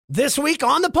This week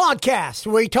on the podcast,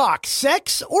 we talk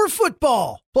sex or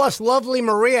football. Plus, lovely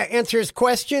Maria answers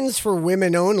questions for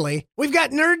women only. We've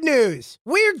got nerd news,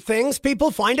 weird things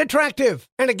people find attractive,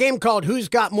 and a game called Who's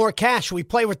Got More Cash we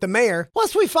play with the mayor.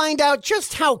 Plus, we find out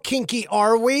just how kinky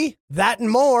are we? That and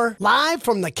more, live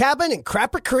from the cabin in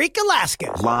Crapper Creek,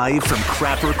 Alaska. Live from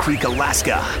Crapper Creek,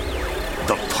 Alaska,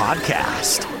 the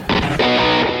podcast.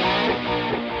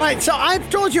 All right, so I've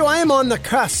told you I am on the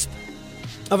cusp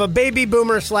of a baby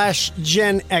boomer /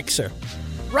 Gen Xer.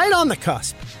 Right on the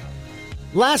cusp.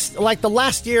 The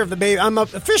last year of the baby, I'm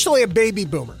officially a baby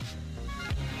boomer.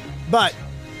 But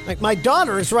my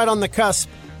daughter is right on the cusp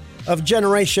of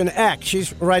Generation X.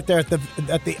 She's right there at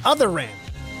the other end.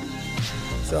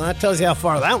 So that tells you how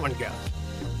far that one goes.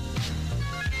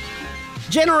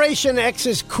 Generation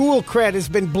X's cool cred has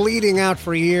been bleeding out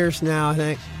for years now, I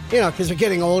think. You know, because they're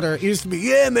getting older. It used to be,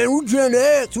 yeah, man, we're Gen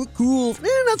X, we're cool.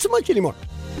 Not so much anymore.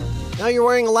 Now you're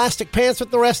wearing elastic pants with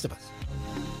the rest of us.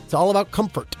 It's all about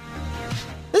comfort.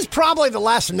 This is probably the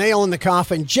last nail in the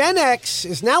coffin. Gen X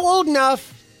is now old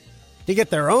enough to get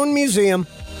their own museum.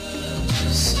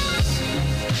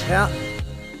 Yeah.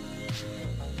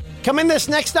 Coming this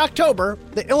next October,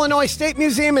 the Illinois State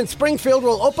Museum in Springfield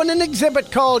will open an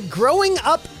exhibit called Growing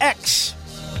Up X.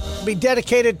 It'll be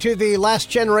dedicated to the last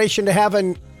generation to have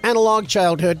an analog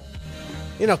childhood.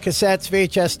 You know, cassettes,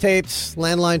 VHS tapes,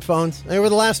 landline phones. They were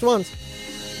the last ones.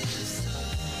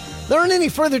 There aren't any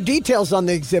further details on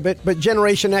the exhibit, but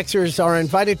Generation Xers are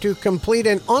invited to complete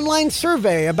an online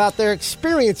survey about their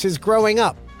experiences growing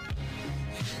up.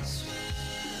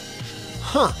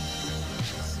 Huh.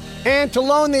 And to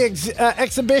loan the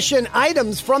exhibition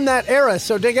items from that era.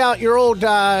 So dig out your old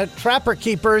Trapper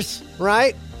Keepers,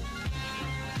 right?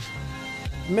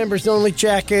 Members-only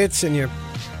jackets and your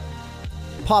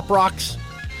Pop Rocks.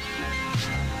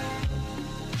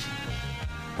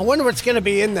 I wonder what's going to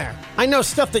be in there. I know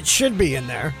stuff that should be in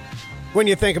there when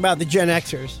you think about the Gen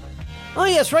Xers. Oh,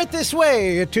 yes, right this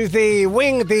way to the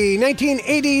wing, the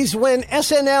 1980s when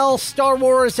SNL, Star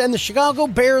Wars, and the Chicago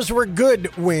Bears were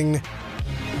good wing.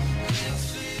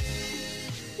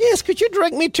 Yes, could you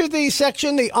direct me to the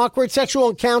section, the awkward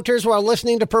sexual encounters while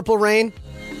listening to Purple Rain?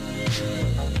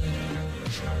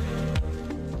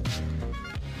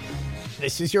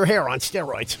 This is your hair on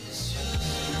steroids.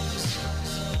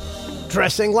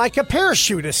 Dressing like a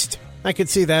parachutist. I could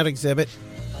see that exhibit.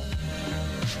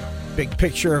 Big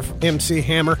picture of MC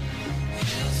Hammer.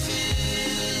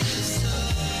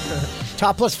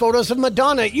 Topless photos of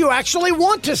Madonna you actually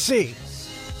want to see.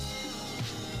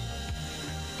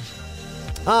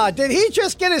 Did he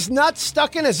just get his nuts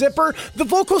stuck in a zipper? The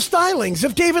vocal stylings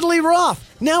of David Lee Roth,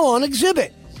 now on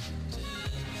exhibit.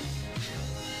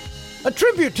 A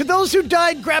tribute to those who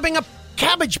died grabbing a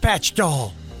Cabbage Patch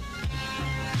doll.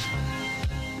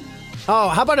 Oh,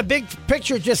 how about a big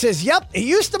picture just says, yep, he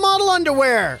used to model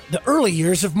underwear. The early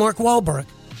years of Mark Wahlberg.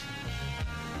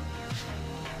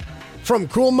 From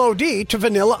Kool Moe Dee to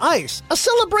Vanilla Ice, a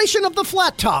celebration of the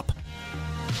flat top.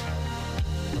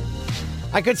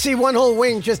 I could see one whole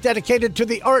wing just dedicated to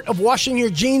the art of washing your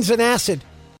jeans in acid.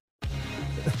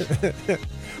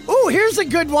 Ooh, here's a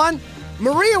good one.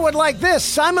 Maria would like this.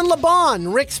 Simon Le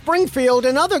Bon, Rick Springfield,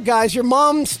 and other guys your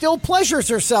mom still pleasures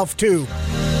herself to.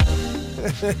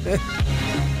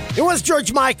 It was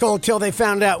George Michael till they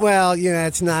found out, well,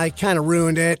 it's not. It kind of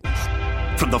ruined it.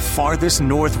 From the farthest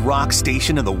north rock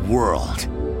station in the world,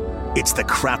 it's the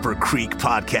Crapper Creek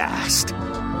Podcast.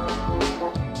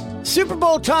 Super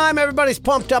Bowl time. Everybody's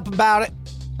pumped up about it.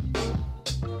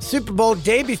 Super Bowl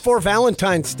day before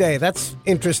Valentine's Day. That's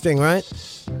interesting, right?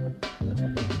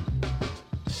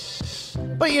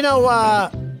 But,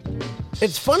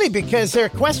 it's funny because their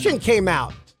question came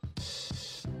out.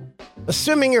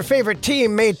 Assuming your favorite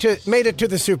team made it to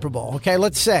the Super Bowl, okay,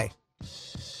 let's say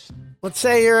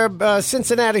you're a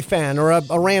Cincinnati fan or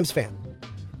a Rams fan.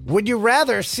 Would you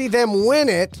rather see them win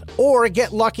it or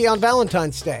get lucky on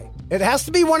Valentine's Day? It has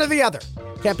to be one or the other.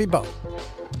 Can't be both.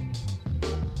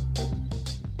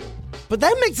 But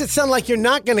that makes it sound like you're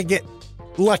not going to get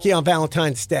lucky on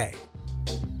Valentine's Day.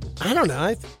 I don't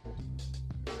know.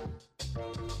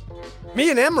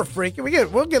 Me and Em are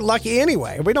freaking. We'll get lucky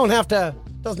anyway. We don't have to.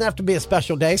 Doesn't have to be a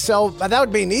special day. So that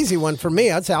would be an easy one for me.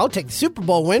 I'd say I'll take the Super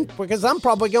Bowl win because I'm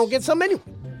probably going to get some anyway.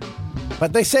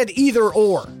 But they said either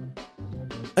or.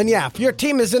 And yeah, if your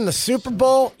team is in the Super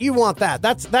Bowl, you want that.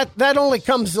 That only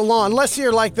comes along unless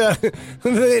you're like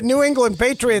the New England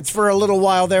Patriots for a little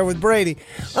while there with Brady.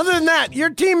 Other than that, your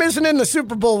team isn't in the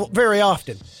Super Bowl very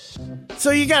often.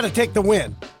 So you got to take the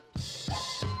win.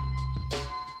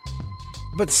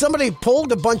 But somebody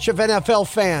pulled a bunch of NFL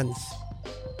fans.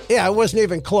 Yeah, it wasn't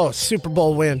even close. Super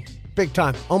Bowl win. big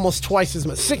time. Almost twice as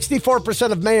much.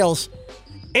 64% of males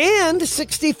and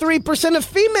 63% of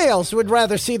females would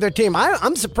rather see their team.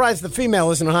 I'm surprised the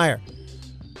female isn't higher.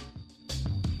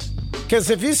 Because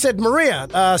if you said, Maria,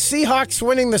 Seahawks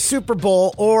winning the Super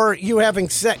Bowl or you having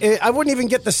I wouldn't even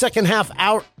get the second half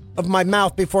out of my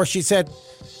mouth before she said,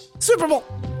 Super Bowl.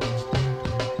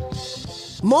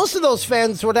 Most of those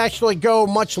fans would actually go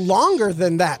much longer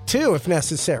than that, too, if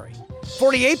necessary.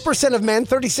 48% of men,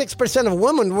 36% of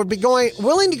women would be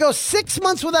willing to go 6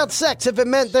 months without sex if it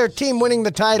meant their team winning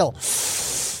the title.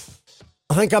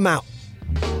 I think I'm out.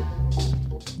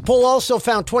 Poll also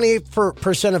found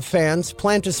 28% of fans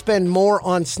plan to spend more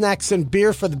on snacks and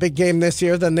beer for the big game this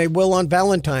year than they will on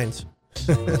Valentine's.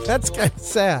 That's kind of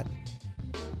sad.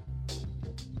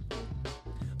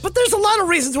 But there's a lot of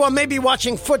reasons why maybe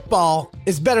watching football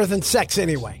is better than sex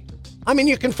anyway. I mean,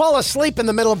 you can fall asleep in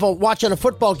the middle of watching a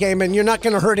football game and you're not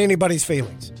going to hurt anybody's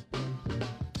feelings.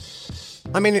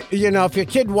 I mean, you know, if your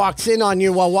kid walks in on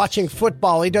you while watching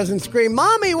football, he doesn't scream,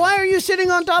 Mommy, why are you sitting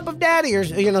on top of Daddy? Or,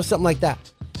 you know, something like that.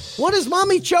 What is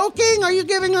Mommy choking? Are you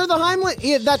giving her the Heimlich?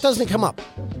 Yeah, that doesn't come up.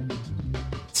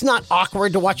 It's not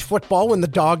awkward to watch football when the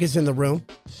dog is in the room.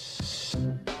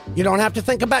 You don't have to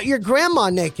think about your grandma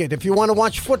naked if you want to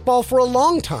watch football for a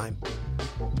long time.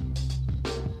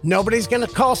 Nobody's going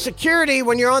to call security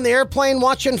when you're on the airplane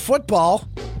watching football.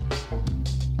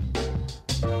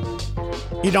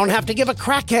 You don't have to give a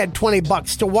crackhead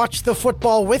 $20 to watch the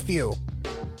football with you.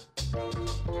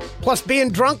 Plus, being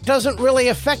drunk doesn't really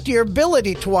affect your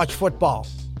ability to watch football.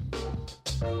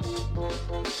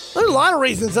 There's a lot of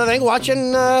reasons I think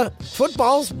watching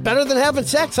football's better than having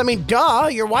sex. I mean, duh,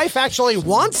 your wife actually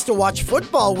wants to watch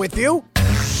football with you.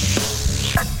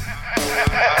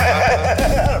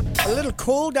 A little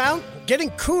cool down, getting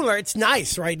cooler. It's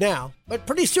nice right now, but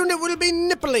pretty soon it will be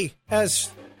nipply, as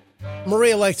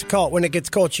Maria likes to call it. When it gets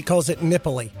cold, she calls it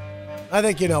nipply. I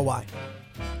think you know why.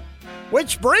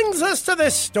 Which brings us to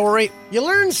this story. You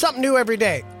learn something new every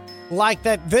day, like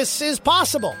that this is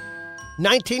possible.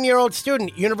 19-year-old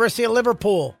student, University of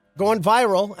Liverpool, going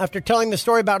viral after telling the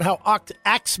story about how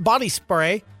Axe body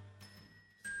spray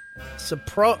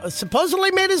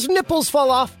supposedly made his nipples fall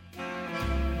off.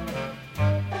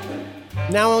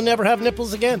 Now he'll never have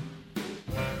nipples again.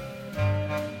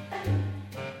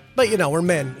 But, you know, we're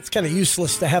men. It's kind of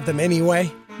useless to have them anyway.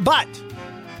 But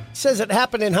he says it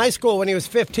happened in high school when he was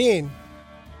 15.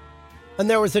 And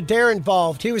there was a dare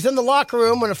involved. He was in the locker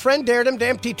room when a friend dared him to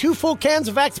empty 2 full cans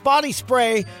of Axe body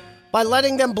spray by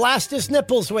letting them blast his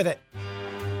nipples with it.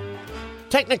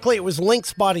 Technically, it was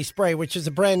Lynx body spray, which is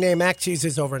a brand name Axe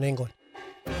uses over in England.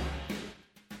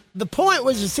 The point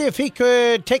was to see if he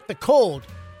could take the cold.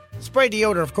 Spray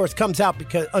deodorant, of course, comes out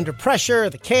because under pressure,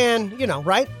 the can, you know,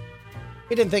 right?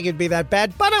 He didn't think it'd be that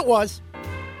bad, but it was.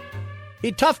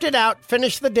 He toughed it out,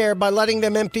 finished the dare by letting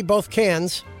them empty both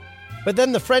cans. But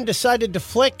then the friend decided to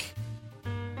flick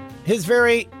his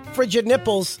very frigid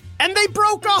nipples, and they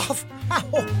broke off.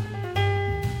 Ow.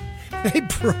 They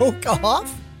broke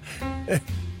off?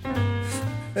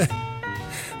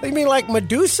 You mean like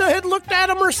Medusa had looked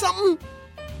at him or something?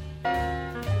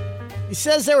 He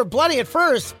says they were bloody at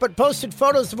first, but posted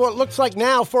photos of what it looks like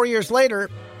now, 4 years later.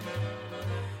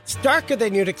 It's darker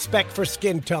than you'd expect for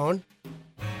skin tone.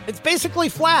 It's basically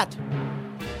flat.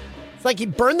 It's like he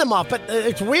burned them off, but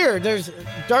it's weird. There's a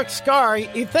dark scar.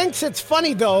 He thinks it's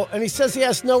funny, though, and he says he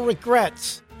has no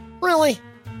regrets. Really?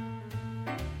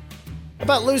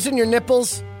 About losing your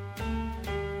nipples?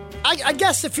 I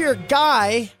guess if you're a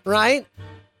guy, right?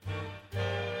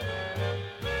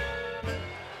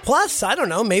 Plus, I don't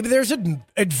know, maybe there's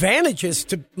advantages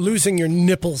to losing your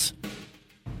nipples.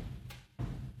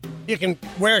 You can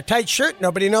wear a tight shirt,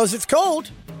 nobody knows it's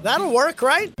cold. That'll work,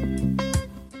 right?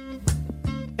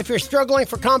 If you're struggling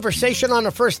for conversation on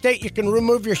a first date, you can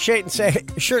remove your shirt and say,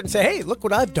 hey, look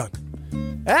what I've done.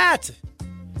 That's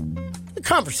a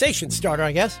conversation starter,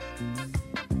 I guess.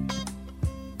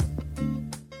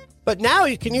 But now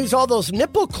you can use all those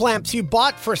nipple clamps you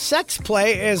bought for sex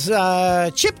play as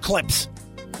chip clips.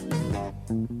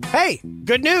 Hey,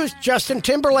 good news. Justin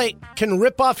Timberlake can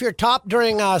rip off your top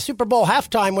during Super Bowl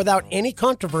halftime without any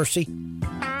controversy.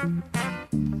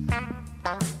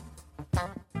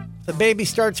 The baby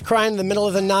starts crying in the middle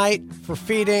of the night for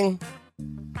feeding.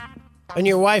 And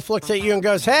your wife looks at you and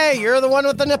goes, hey, you're the one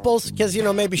with the nipples. Because, you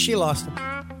know, maybe she lost them.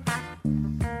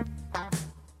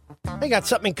 They got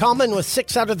something in common with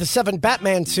 6 out of the 7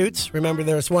 Batman suits. Remember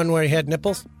there was one where he had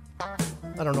nipples?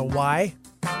 I don't know why.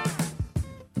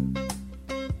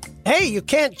 Hey, you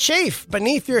can't chafe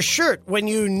beneath your shirt when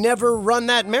you never run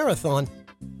that marathon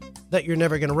that you're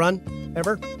never going to run,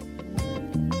 ever.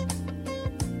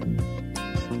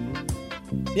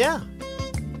 Yeah.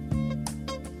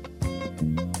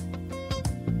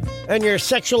 And your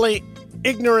sexually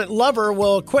ignorant lover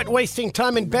will quit wasting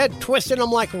time in bed twisting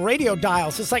them like radio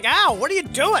dials. It's like, ow, what are you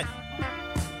doing?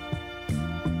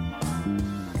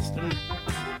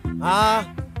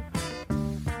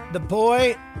 The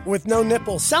boy with no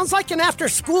nipples. Sounds like an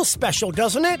after-school special,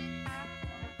 doesn't it?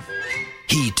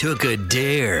 He took a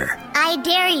dare. I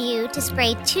dare you to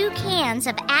spray 2 cans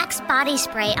of Axe body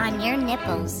spray on your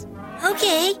nipples.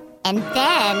 Okay. And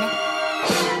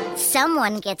then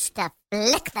someone gets to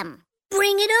flick them.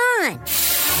 Bring it on.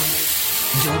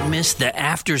 Don't miss the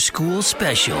after-school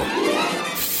special.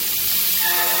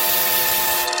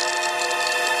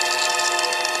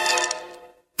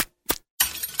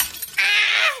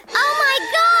 Oh my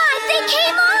God! They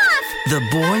came off! The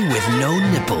boy with no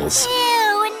nipples.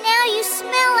 Ew, and now you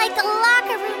smell like the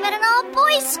locker room at an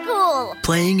all-boys school.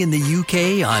 Playing in the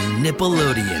UK on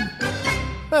Nickelodeon.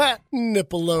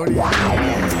 Nickelodeon.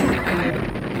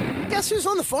 Guess who's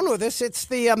on the phone with us? It's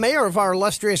the mayor of our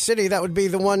illustrious city. That would be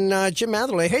the one, Jim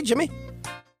Matherly. Hey, Jimmy.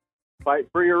 Fight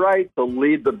for your right to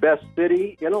lead the best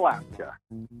city in Alaska.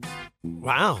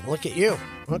 Wow, look at you.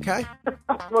 Okay.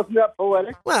 Wasn't that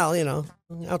poetic? Well, you know,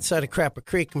 outside of Crapper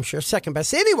Creek, I'm sure second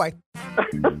best. Anyway.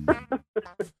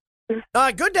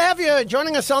 Good to have you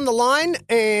joining us on the line.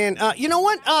 And you know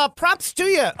what? Props to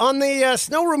you on the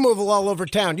snow removal all over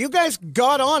town. You guys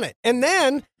got on it. And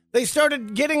then they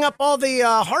started getting up all the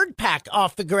hard pack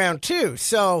off the ground, too.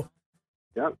 So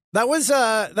yep. that was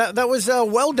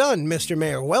well done, Mr.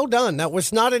 Mayor. Well done. That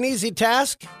was not an easy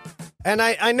task. And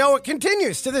I know it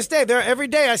continues to this day. Every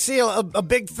day I see a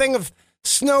big thing of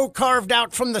snow carved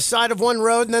out from the side of one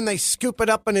road, and then they scoop it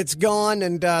up and it's gone,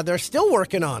 and they're still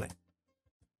working on it.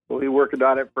 We'll be working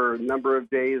on it for a number of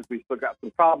days. We still got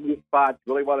some problem spots.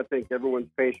 Really want to thank everyone's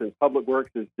patience. Public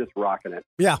Works is just rocking it.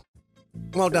 Yeah.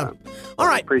 Well done. All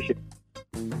right. Appreciate it.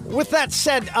 With that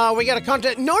said, we got a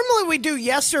content. Normally we do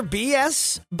yes or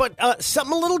BS, but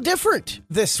something a little different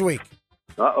this week.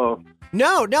 Uh-oh.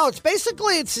 No, it's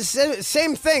basically the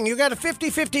same thing. You got a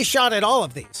 50-50 shot at all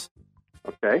of these.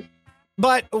 Okay.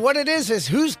 But what it is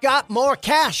who's got more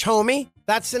cash, homie?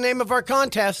 That's the name of our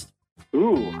contest.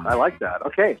 Ooh, I like that.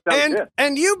 Okay, sounds good.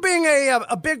 And you being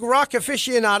a big rock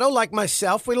aficionado like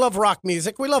myself, we love rock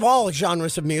music. We love all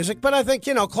genres of music, but I think,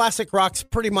 classic rock's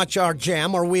pretty much our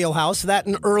jam, our wheelhouse, that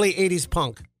and early 80s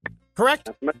punk. Correct?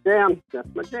 That's my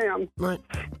jam. Right.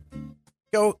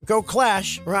 Go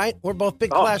Clash, right? We're both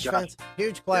big Clash fans.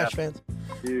 Huge Clash fans.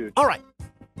 Huge. All right.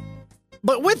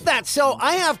 But with that, so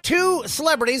I have 2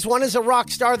 celebrities. One is a rock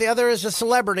star, the other is a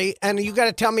celebrity, and you got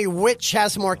to tell me which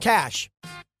has more cash.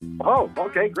 Oh,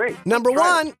 okay, great. Number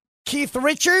 1, Keith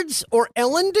Richards or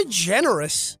Ellen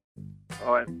DeGeneres?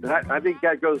 Oh, I think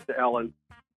that goes to Ellen.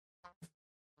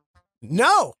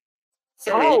 No.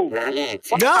 Oh,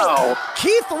 no.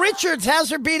 Keith Richards has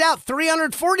her beat out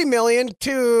 $340 million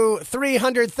to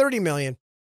 $330 million.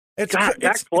 It's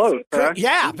close, huh?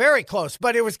 Yeah, very close.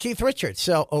 But it was Keith Richards,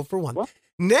 so 0 for 1. Well,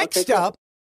 next up,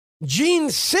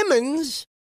 Gene Simmons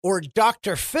or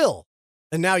Dr. Phil.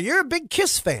 And now you're a big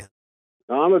Kiss fan.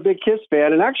 I'm a big Kiss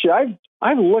fan, and actually,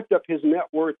 I've looked up his net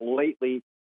worth lately,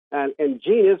 and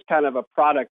Gene is kind of a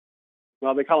product.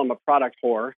 Well, they call him a product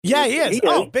whore. Yeah, he is.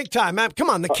 Big time. Come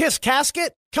on, the Kiss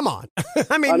casket? Come on.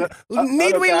 I mean,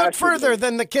 need we look further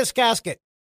than the Kiss casket?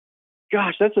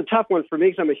 Gosh, that's a tough one for me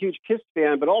because I'm a huge Kiss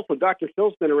fan, but also Dr.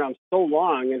 Phil's been around so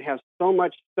long and has so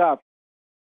much stuff.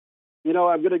 I'm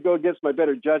going to go against my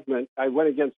better judgment. I went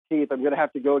against Keith. I'm going to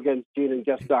have to go against Gene and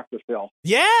guess Dr. Phil.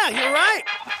 Yeah, you're right.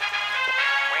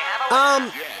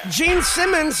 Gene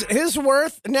Simmons, his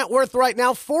net worth right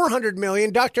now, $400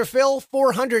 million. Dr. Phil,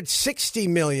 $460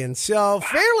 million. So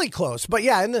fairly close. But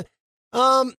yeah,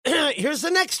 here's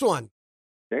the next one.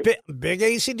 Okay. Big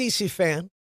AC/DC fan,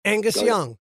 Angus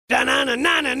Young.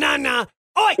 Da-na-na-na-na-na.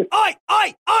 Oi, oi,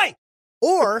 oi, oi.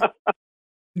 Or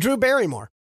Drew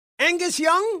Barrymore. Angus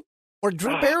Young or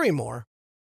Drew Barrymore,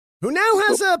 who now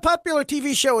has a popular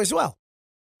TV show as well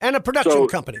and a production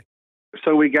company.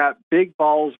 So we got Big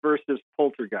Balls versus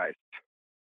Poltergeist.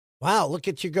 Wow, look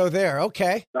at you go there.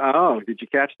 Okay. Oh, did you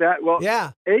catch that? Well,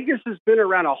 yeah. Angus has been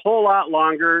around a whole lot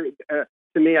longer.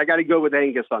 To me, I got to go with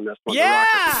Angus on this one.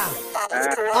 Yeah.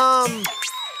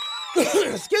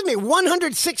 Excuse me,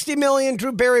 $160 million.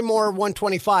 Drew Barrymore,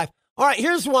 $125. All right,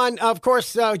 here's one. Of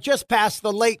course, just past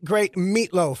the late great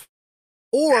Meatloaf,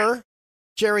 or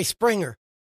Jerry Springer.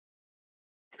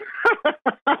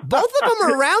 Both of them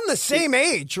are around the same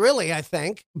age, really, I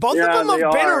think. Both of them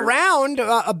have been around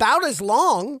about as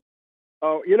long.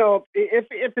 Oh, if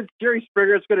it's Jerry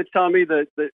Springer, it's going to tell me that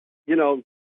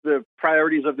the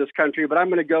priorities of this country, but I'm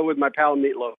going to go with my pal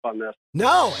Meatloaf on this.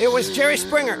 No, it was Jerry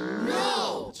Springer.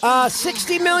 No.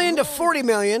 60 million to 40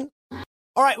 million.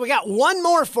 All right, we got one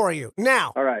more for you.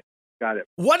 Now. All right, got it.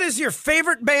 What is your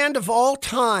favorite band of all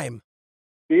time?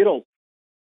 Beatles.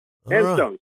 And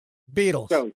Stones. Beatles.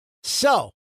 Stones.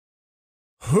 So,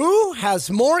 who has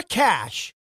more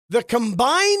cash, the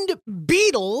combined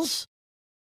Beatles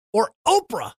or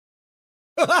Oprah?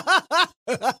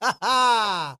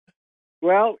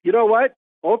 Well, you know what?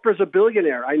 Oprah's a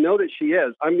billionaire. I know that she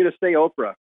is. I'm going to say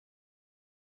Oprah.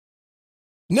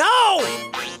 No!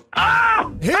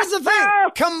 Here's the thing.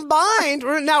 Combined,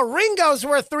 now Ringo's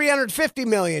worth $350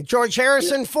 million. George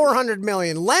Harrison, $400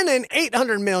 million. Lennon,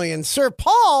 $800 million. Sir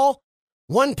Paul,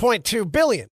 $1.2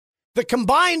 billion. The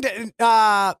combined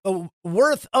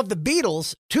worth of the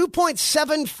Beatles,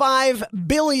 $2.75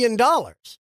 billion.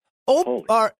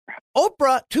 Oprah,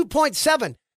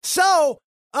 $2.7. So,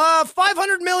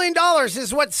 $500 million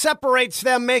is what separates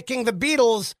them, making the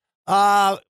Beatles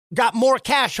got more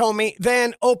cash, homie,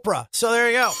 than Oprah. So there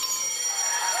you go.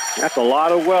 That's a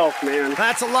lot of wealth, man.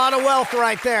 That's a lot of wealth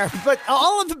right there. But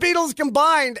all of the Beatles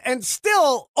combined, and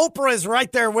still Oprah is right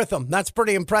there with them. That's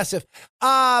pretty impressive.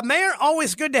 Mayor,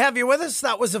 always good to have you with us.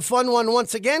 That was a fun one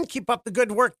once again. Keep up the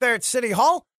good work there at City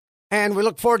Hall, and we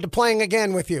look forward to playing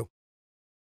again with you.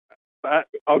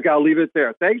 Okay, I'll leave it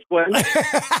there. Thanks, Glenn.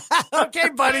 Okay,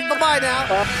 buddy. Bye-bye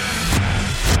now.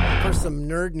 For some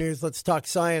nerd news, let's talk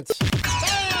science.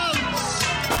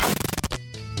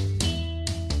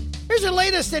 Here's your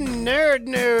latest in nerd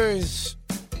news.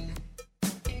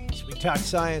 As we talk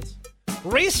science.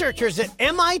 Researchers at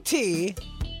MIT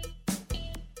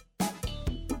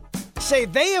say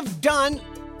they have done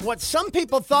what some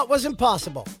people thought was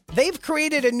impossible. They've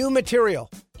created a new material.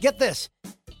 Get this.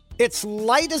 It's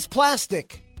light as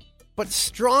plastic, but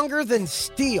stronger than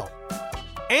steel.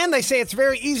 And they say it's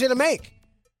very easy to make.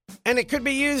 And it could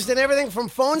be used in everything from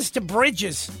phones to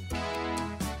bridges.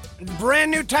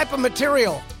 Brand new type of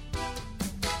material.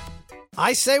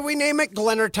 I say we name it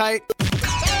Glennertite.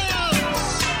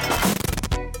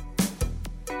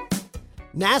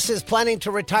 NASA is planning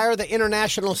to retire the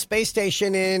International Space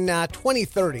Station in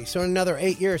 2030, so in another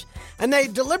 8 years. And they're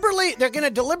going to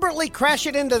deliberately crash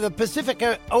it into the Pacific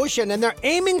Ocean, and they're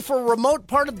aiming for a remote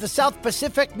part of the South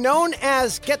Pacific known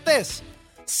as, get this,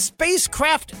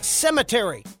 Spacecraft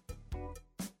Cemetery.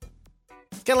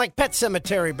 It's kind of like Pet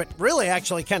Cemetery, but really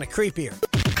actually kind of creepier.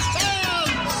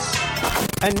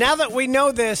 And now that we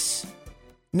know this,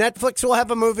 Netflix will have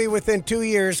a movie within 2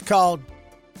 years called,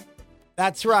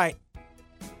 that's right,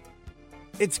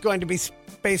 it's going to be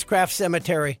Spacecraft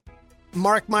Cemetery.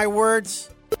 Mark my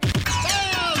words.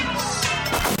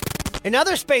 In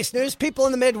other space news, people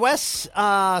in the Midwest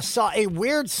saw a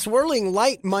weird swirling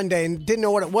light Monday and didn't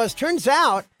know what it was. Turns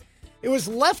out it was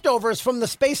leftovers from the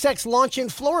SpaceX launch in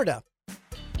Florida.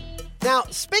 Now,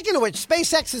 speaking of which,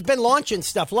 SpaceX has been launching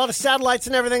stuff, a lot of satellites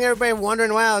and everything. Everybody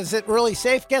wondering, wow, is it really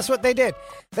safe? Guess what they did?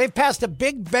 They've passed a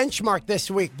big benchmark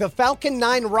this week. The Falcon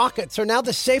 9 rockets are now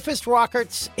the safest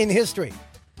rockets in history.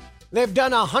 They've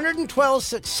done 112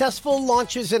 successful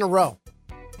launches in a row.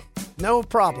 No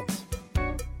problems.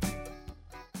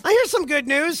 I hear some good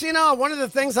news. You know, one of the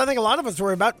things I think a lot of us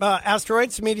worry about,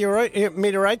 asteroids,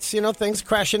 meteorites, you know, things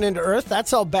crashing into Earth.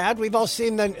 That's all bad. We've all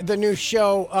seen the new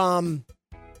show,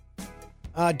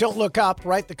 Don't Look Up,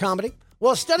 right? The comedy.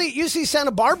 Well, a study at UC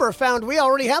Santa Barbara found we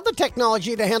already have the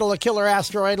technology to handle a killer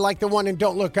asteroid like the one in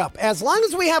Don't Look Up. As long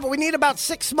as we have it, we need about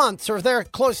 6 months, or they're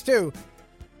close to,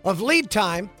 of lead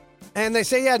time. And they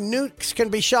say, yeah, nukes can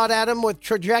be shot at them with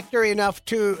trajectory enough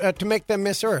to make them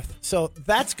miss Earth. So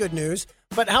that's good news.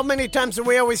 But how many times do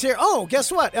we always hear, oh,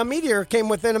 guess what? A meteor came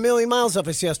within 1 million miles of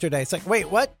us yesterday. It's like, wait,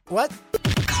 what? What?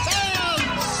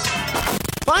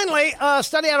 Finally, a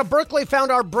study out of Berkeley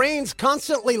found our brains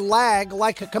constantly lag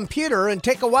like a computer and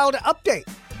take a while to update.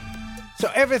 So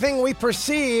everything we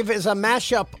perceive is a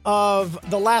mashup of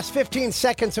the last 15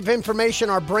 seconds of information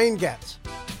our brain gets.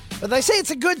 But they say it's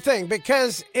a good thing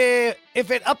because if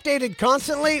it updated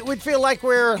constantly, we'd feel like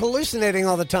we're hallucinating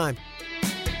all the time.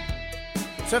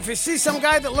 So if you see some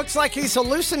guy that looks like he's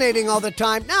hallucinating all the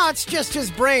time, no, it's just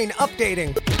his brain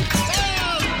updating.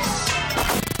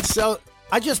 So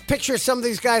I just picture some of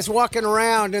these guys walking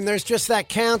around and there's just that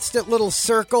constant little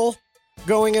circle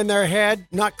going in their head.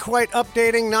 Not quite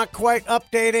updating, not quite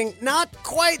updating, not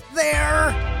quite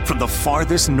there. From the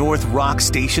farthest north rock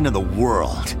station in the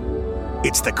world,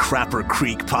 it's the Crapper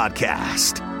Creek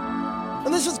Podcast.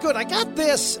 And this is good. I got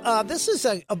this. This is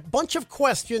a bunch of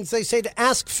questions they say to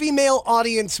ask female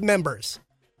audience members.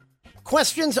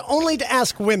 Questions only to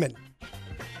ask women.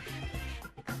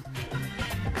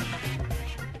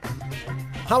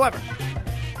 However,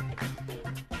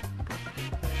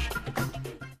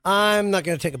 I'm not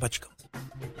going to take a bunch of calls.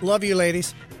 Love you,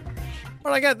 ladies.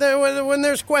 But I got there when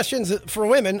there's questions for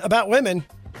women about women,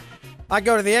 I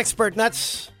go to the expert, and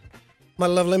that's my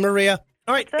lovely Maria.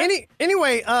 All right.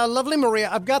 Anyway, lovely Maria,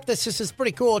 I've got this. This is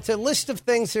pretty cool. It's a list of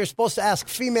things they're supposed to ask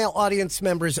female audience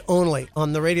members only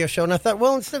on the radio show. And I thought,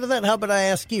 well, instead of that, how about I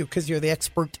ask you because you're the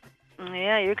expert?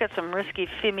 Yeah, you got some risky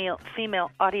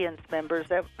female audience members.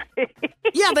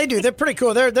 Yeah, they do. They're pretty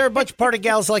cool. They're a bunch of party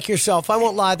gals like yourself. I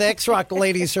won't lie. The X-Rock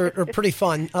ladies are pretty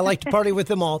fun. I like to party with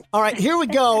them all. All right, here we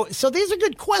go. So these are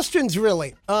good questions,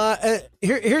 really.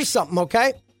 Here's something,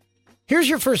 okay? Here's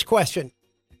your first question.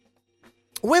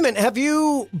 Women, have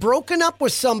you broken up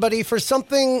with somebody for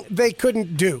something they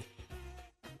couldn't do?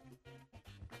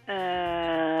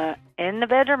 In the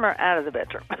bedroom or out of the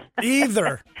bedroom?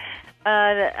 Either.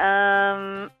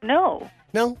 No.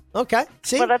 No? Okay.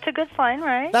 See? Well, that's a good sign,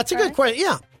 right? That's a good question.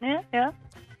 Yeah. Yeah.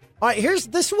 All right,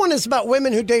 this one is about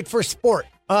women who date for sport.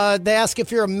 They ask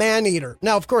if you're a man-eater.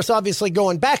 Now, of course, obviously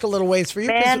going back a little ways for you.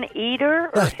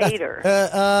 Man-eater or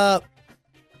hater?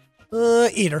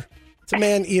 Eater. It's a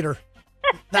man-eater.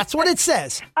 That's what it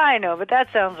says. I know, but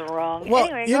that sounds wrong. Well,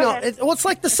 anyway, you know, it's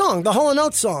like the song, the Hall &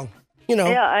 Oates song. You know.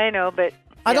 Yeah, I know, but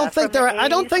I don't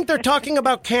think they're talking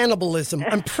about cannibalism.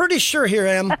 I'm pretty sure here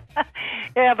I am.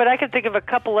 Yeah, but I could think of a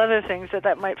couple other things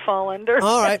that might fall under.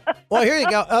 All right. Well, here you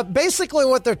go. Basically,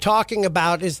 what they're talking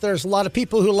about is there's a lot of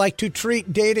people who like to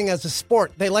treat dating as a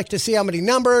sport. They like to see how many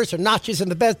numbers or notches in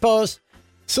the bedpost.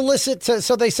 Solicit.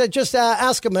 So they said, just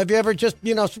ask them, have you ever just,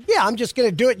 I'm just going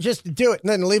to do it just to do it, and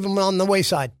then leave them on the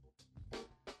wayside.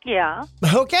 Yeah.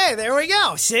 Okay, there we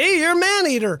go. See, you're a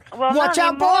man-eater. Well, watch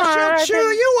out, boss, she'll chew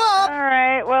you up. All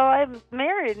right. Well, I'm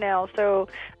married now, so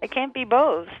I can't be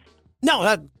both.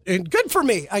 No, good for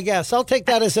me, I guess. I'll take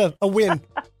that as a win.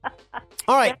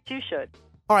 All right. Yes, you should.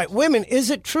 All right, women, is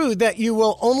it true that you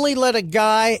will only let a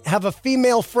guy have a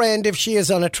female friend if she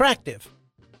is unattractive?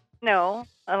 No,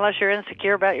 unless you're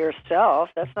insecure about yourself.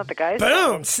 That's not the guy's Boom.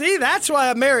 fault. See, that's why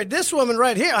I married this woman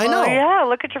right here. I know. Oh, yeah,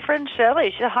 look at your friend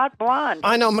Shelley. She's a hot blonde.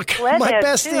 I know. My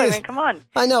bestie too. I mean, come on.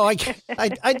 I know. I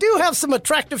do have some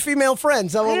attractive female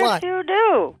friends. I won't lie. Yes, you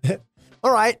do.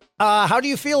 All right. How do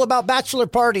you feel about bachelor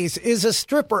parties? Is a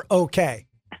stripper okay?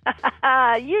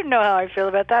 You know how I feel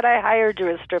about that. I hired you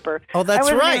as a stripper. Oh, that's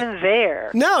right. right. I wasn't even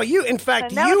there. No, in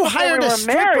fact, you hired a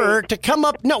stripper to come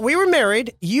up. No, we were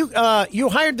married. You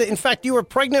hired in fact, you were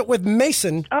pregnant with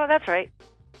Mason. Oh, that's right.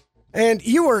 And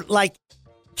you were like,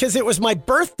 because it was my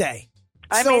birthday.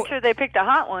 I made sure they picked a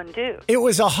hot one, too. It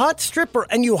was a hot stripper,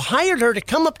 and you hired her to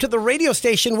come up to the radio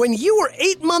station when you were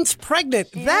 8 months pregnant.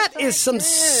 Yes, that is some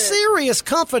serious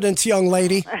confidence, young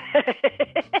lady.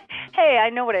 Hey, I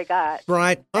know what I got.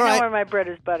 Right. All I know right. where my bread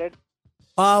is buttered.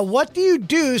 What do you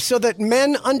do so that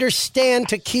men understand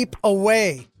to keep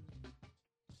away?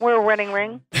 We're a wedding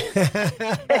ring.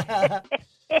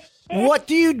 What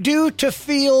do you do to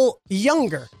feel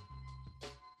younger?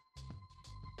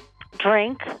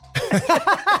 Drink. Are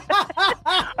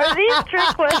these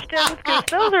trick questions? Because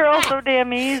those are all so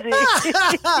damn easy.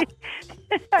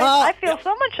 I feel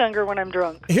so much younger when I'm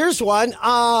drunk. Here's one.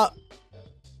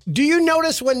 Do you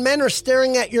notice when men are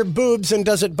staring at your boobs, and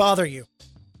does it bother you?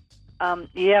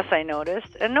 Yes, I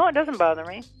noticed. And no, it doesn't bother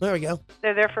me. There we go.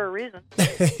 They're there for a reason.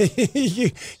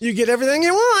 you get everything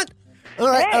you want. All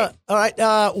right. Hey. All right.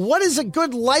 What is a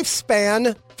good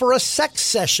lifespan for a sex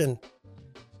session?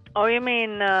 Oh, you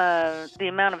mean the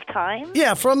amount of time?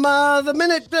 Yeah, from the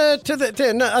minute to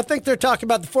the... No, I think they're talking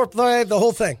about the foreplay, the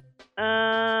whole thing.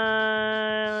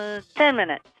 10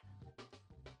 minutes.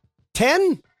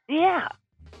 10? Yeah.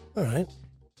 All right.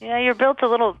 Yeah, you're built a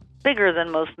little bigger than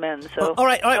most men, so... All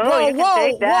right. Oh, you can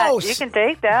take that. Whoa. You can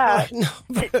take that. No,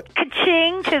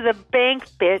 Ka-ching to the bank,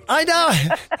 bitch. I know.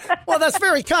 Well, that's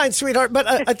very kind, sweetheart, but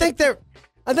I think they're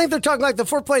talking like the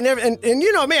foreplay and everything. And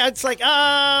you know me, it's like,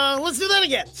 let's do that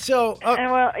again. So,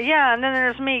 And well, yeah, and then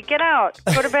there's me. Get out.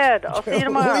 Go to bed. I'll see you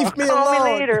tomorrow. Leave me Call alone. me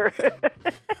later.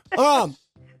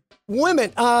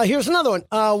 Women, here's another one.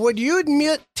 Would you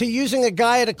admit to using a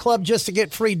guy at a club just to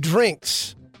get free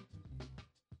drinks?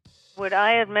 Would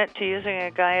I admit to using a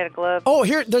guy at a club? Oh,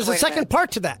 there's a Wait a second minute.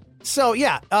 part to that. So,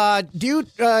 yeah, do you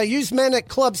use men at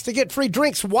clubs to get free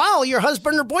drinks while your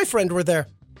husband or boyfriend were there?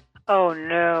 Oh,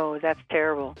 no. That's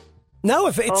terrible. No,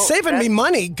 if it's saving me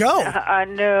money, go.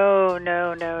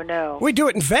 No. We do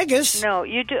it in Vegas. No,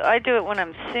 you do. I do it when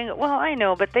I'm single. Well, I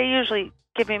know, but they usually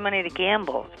give me money to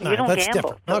gamble. You don't that's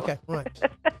gamble. different. Okay, right.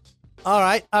 All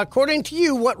right. According to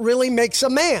you, what really makes a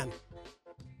man?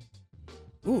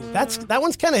 Ooh, that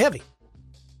one's kind of heavy.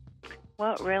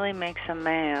 What really makes a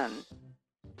man?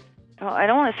 Well, I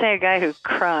don't want to say a guy who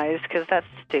cries because that's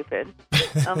stupid.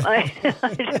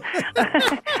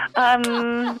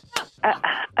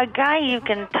 A guy you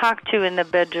can talk to in the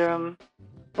bedroom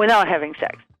without having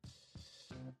sex.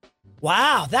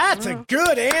 Wow, that's a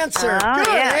good answer. Oh, Good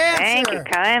yeah. answer. Thank you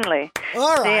kindly.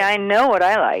 All right. See, I know what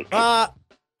I like.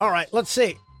 All right, let's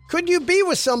see. Could you be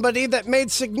with somebody that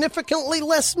made significantly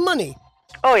less money?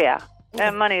 Oh, yeah.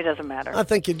 Money doesn't matter. I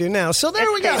think you do now. So there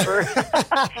It's we go. paper.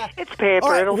 It's paper.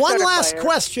 All right, It'll one start a last fire.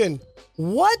 question.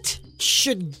 What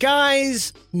should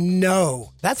guys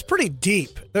know? That's pretty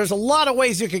deep. There's a lot of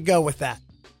ways you could go with that.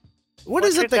 What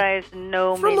is should it that guys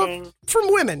know meaning?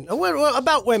 from women?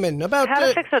 About women? About How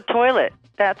to fix a toilet.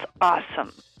 That's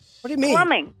awesome. what do you mean?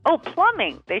 Plumbing. Oh,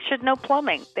 plumbing. They should know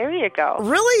plumbing. There you go.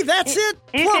 Really? That's it?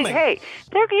 Plumbing.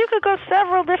 You could go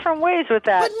several different ways with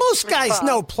that. But most guys response.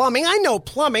 know plumbing. I know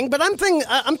plumbing, but I'm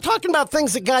talking about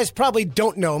things that guys probably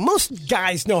don't know. Most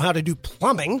guys know how to do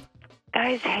plumbing.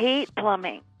 Guys hate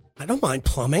plumbing. I don't mind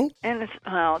plumbing. And it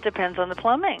depends on the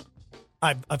plumbing.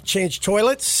 I've changed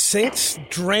toilets, sinks,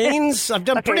 drains. I've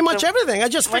done Okay, pretty much so everything. I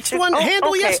just fixed one okay.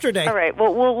 handle yesterday. All right.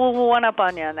 Well, we'll one up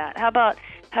on you on that. How about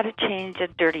how to change a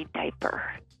dirty diaper?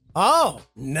 Oh,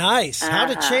 nice. How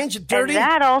to change a dirty... And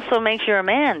that also makes you a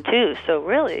man, too. So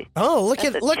really... Oh, look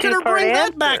at That's a her two-part bring that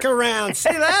answer. back around. See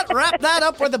that? Wrap that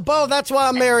up with a bow. That's why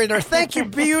I married her. Thank you,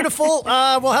 beautiful.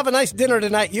 We'll have a nice dinner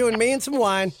tonight, you and me, and some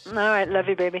wine. All right. Love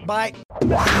you, baby. Bye.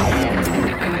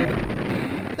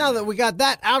 Now that we got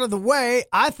that out of the way,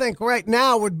 I think right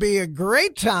now would be a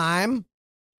great time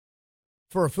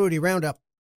for a foodie roundup.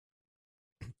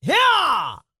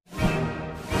 Yeah!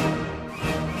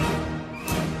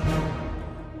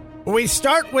 We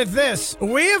start with this.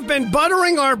 We have been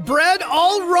buttering our bread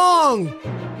all wrong.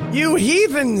 You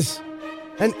heathens.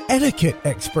 An etiquette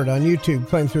expert on YouTube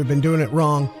claims we've been doing it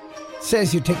wrong.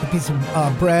 Says you take a piece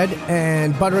of bread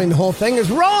and buttering the whole thing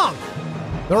is wrong.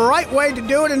 The right way to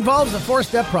do it involves a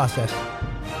 4-step process.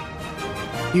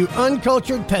 You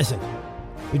uncultured peasant.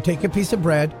 You take a piece of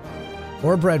bread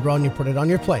or a bread roll and you put it on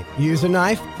your plate. You use a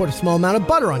knife, put a small amount of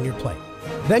butter on your plate.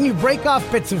 Then you break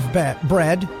off bits of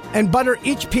bread and butter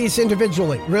each piece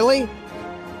individually. Really?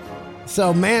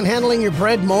 So manhandling your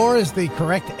bread more is the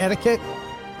correct etiquette?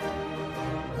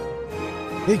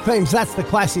 He claims that's the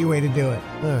classy way to do it.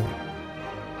 All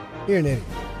right. You're an idiot.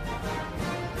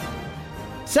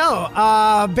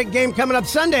 So, big game coming up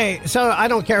Sunday. So I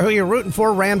don't care who you're rooting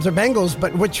for, Rams or Bengals,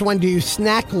 but which one do you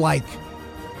snack like?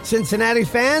 Cincinnati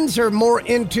fans are more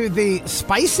into the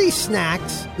spicy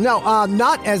snacks. No,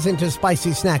 not as into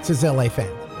spicy snacks as LA fans.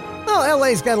 Well,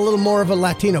 LA's got a little more of a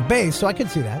Latino base, so I could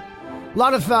see that. A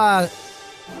lot of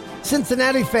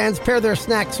Cincinnati fans pair their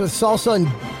snacks with salsa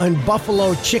and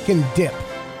buffalo chicken dip.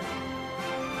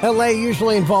 LA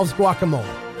usually involves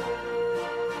guacamole.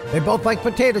 They both like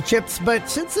potato chips, but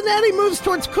Cincinnati moves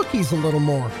towards cookies a little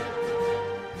more.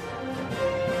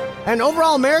 And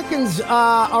overall, Americans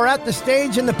are at the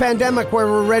stage in the pandemic where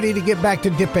we're ready to get back to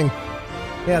dipping.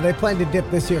 Yeah, they plan to dip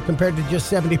this year compared to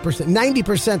just 70%.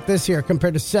 90% this year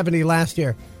compared to 70% last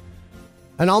year.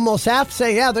 And almost half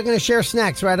say, yeah, they're going to share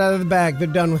snacks right out of the bag. They're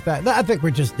done with that. I think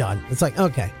we're just done. It's like,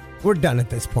 okay, we're done at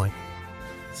this point.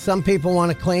 Some people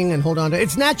want to cling and hold on to it.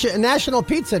 It's National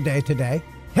Pizza Day today.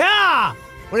 Yeah!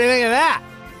 What do you think of that?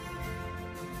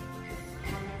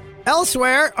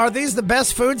 Elsewhere, are these the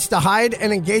best foods to hide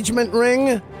an engagement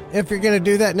ring? If you're going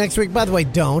to do that next week. By the way,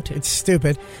 don't. It's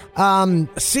stupid.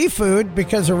 Seafood,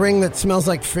 because a ring that smells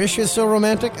like fish is so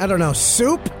romantic. I don't know.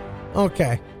 Soup?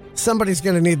 Okay. Somebody's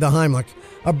going to need the Heimlich.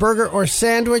 A burger or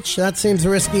sandwich? That seems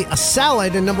risky. A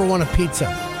salad, and number one, a pizza.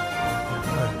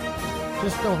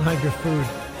 Just don't hide your food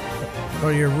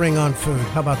or your ring on food.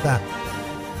 How about that?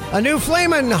 A new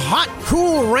flamin' hot,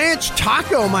 cool ranch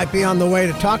taco might be on the way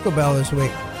to Taco Bell this week.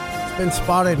 It's been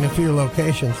spotted in a few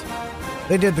locations.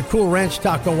 They did the cool ranch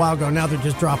taco a while ago. Now they're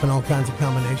just dropping all kinds of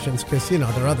combinations because,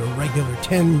 their other regular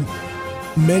 10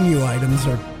 menu items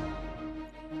are...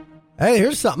 Hey,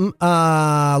 here's something.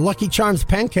 Lucky Charms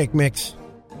pancake mix.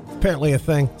 Apparently a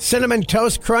thing. Cinnamon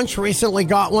Toast Crunch recently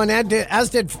got one, as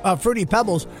did Fruity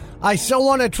Pebbles. I so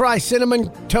want to try Cinnamon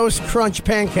Toast Crunch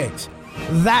pancakes.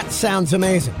 That sounds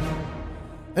amazing.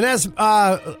 And as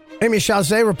Amy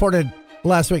Chazet reported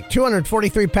last week,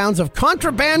 243 pounds of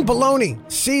contraband bologna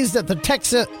seized at the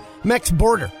Tex-Mex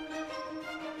border.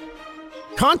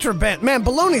 Contraband. Man,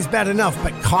 bologna's bad enough,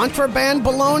 but contraband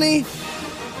bologna?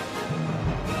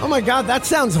 Oh my God, that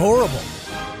sounds horrible.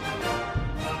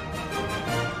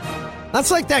 That's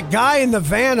like that guy in the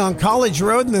van on College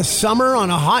Road in the summer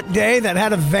on a hot day that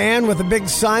had a van with a big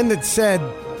sign that said,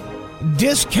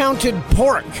 discounted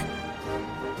pork.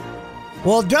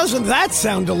 Well, doesn't that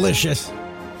sound delicious?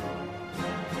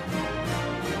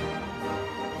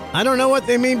 I don't know what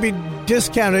they mean by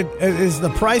discounted. Is the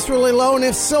price really low? And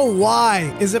if so,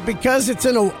 why? Is it because it's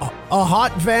in a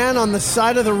hot van on the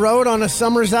side of the road on a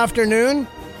summer's afternoon?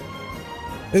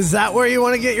 Is that where you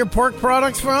want to get your pork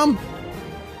products from?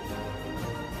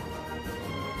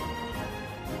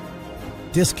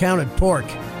 Discounted pork.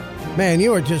 Man,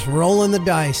 you are just rolling the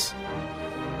dice.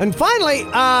 And finally,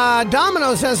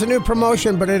 Domino's has a new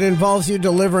promotion, but it involves you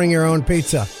delivering your own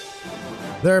pizza.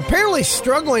 They're apparently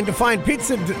struggling to find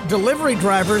pizza delivery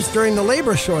drivers during the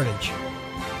labor shortage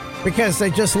because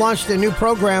they just launched a new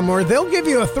program where they'll give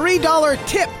you a $3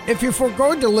 tip if you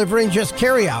forego delivering just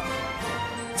carry out.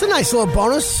 It's a nice little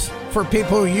bonus for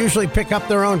people who usually pick up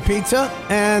their own pizza,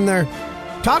 and they're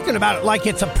talking about it like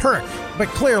it's a perk, but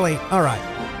clearly, all right.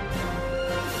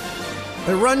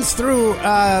 It runs through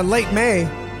late May.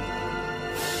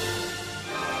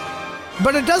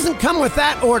 But it doesn't come with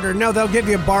that order. No, they'll give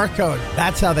you a barcode.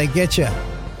 That's how they get you.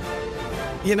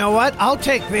 You know what? I'll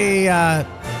take the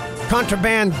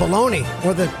contraband bologna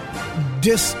or the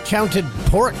discounted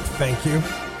pork, thank you.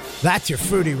 That's your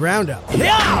foodie roundup.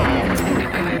 Yeah!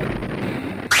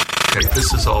 Okay,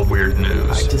 this is all weird news.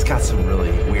 I just got some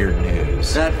really weird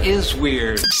news. That is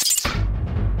weird.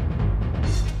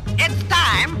 It's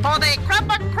time for the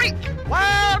Crapper Creek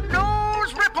World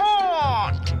News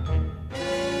Report.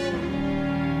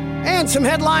 And some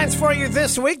headlines for you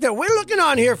this week that we're looking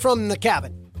on here from the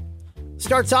cabin.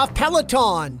 Starts off,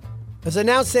 Peloton has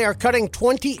announced they are cutting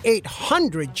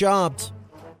 2,800 jobs.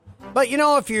 But, you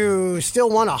know, if you still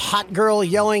want a hot girl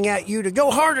yelling at you to go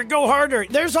harder,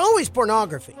 there's always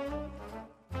pornography.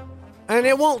 And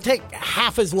it won't take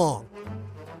half as long.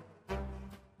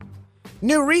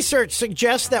 New research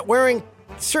suggests that wearing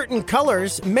certain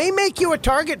colors may make you a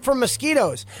target for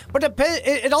mosquitoes. But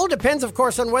it all depends, of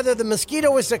course, on whether the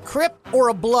mosquito is a Crip or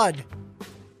a Blood.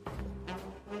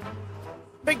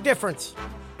 Big difference.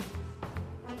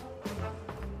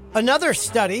 Another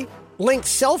study links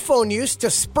cell phone use to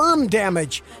sperm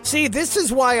damage. See, this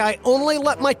is why I only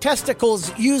let my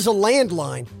testicles use a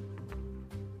landline.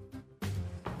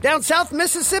 Down south,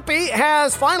 Mississippi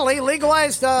has finally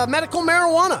legalized medical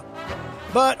marijuana.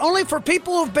 But only for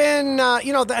people who've been,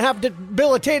 that have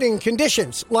debilitating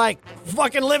conditions, like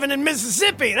fucking living in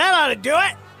Mississippi. That ought to do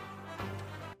it.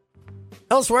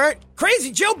 Elsewhere,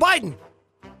 crazy Joe Biden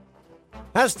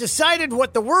has decided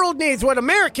what the world needs, what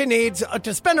America needs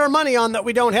to spend our money on that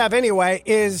we don't have anyway,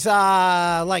 is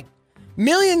like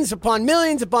millions upon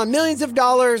millions upon millions of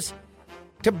dollars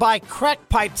to buy crack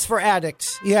pipes for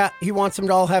addicts. Yeah, he wants them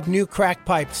to all have new crack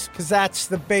pipes because that's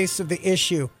the base of the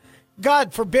issue.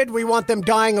 God forbid we want them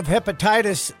dying of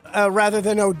hepatitis rather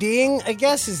than ODing, I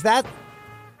guess. Is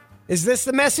this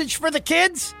the message for the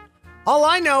kids? All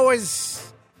I know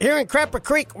is here in Crapper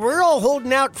Creek, we're all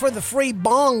holding out for the free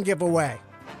bong giveaway.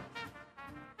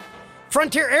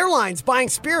 Frontier Airlines buying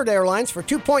Spirit Airlines for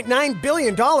 $2.9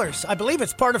 billion. I believe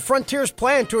it's part of Frontier's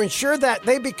plan to ensure that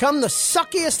they become the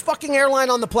suckiest fucking airline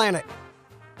on the planet.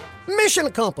 Mission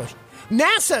accomplished.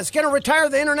 NASA's going to retire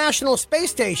the International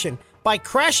Space Station by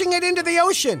crashing it into the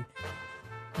ocean.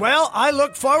 Well, I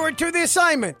look forward to the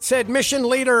assignment, said mission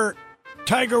leader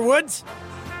Tiger Woods.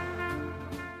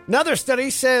 Another study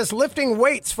says lifting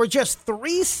weights for just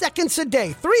 3 seconds a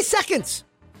day, 3 seconds,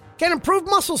 can improve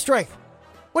muscle strength,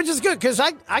 which is good because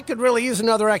I could really use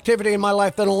another activity in my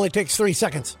life that only takes 3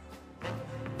 seconds.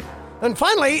 And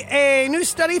finally, a new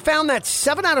study found that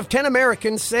 7 out of 10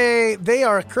 Americans say they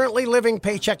are currently living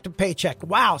paycheck to paycheck.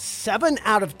 Wow, 7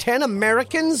 out of 10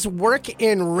 Americans work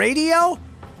in radio?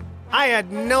 I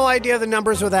had no idea the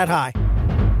numbers were that high.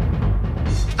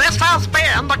 This has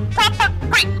been the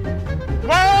Crapper Creek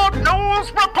World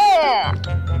News Report.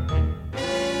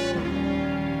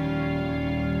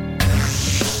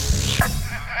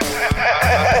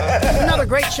 Another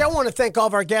great show. I want to thank all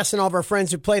of our guests and all of our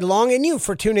friends who played along, and you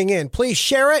for tuning in. Please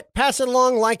share it, pass it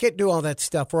along, like it, do all that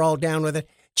stuff. We're all down with it.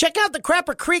 Check out the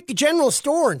Crapper Creek General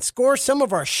Store and score some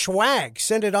of our swag.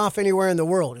 Send it off anywhere in the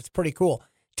world. It's pretty cool.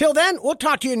 Till then, we'll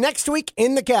talk to you next week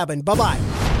in the cabin. Bye-bye.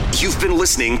 You've been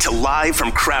listening to Live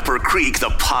from Crapper Creek, the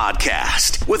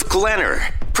podcast with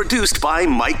Glenner, produced by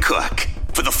Mike Cook.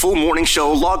 For the full morning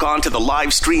show, log on to the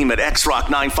live stream at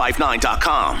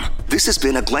xrock959.com. This has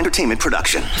been a Glentertainment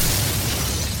production.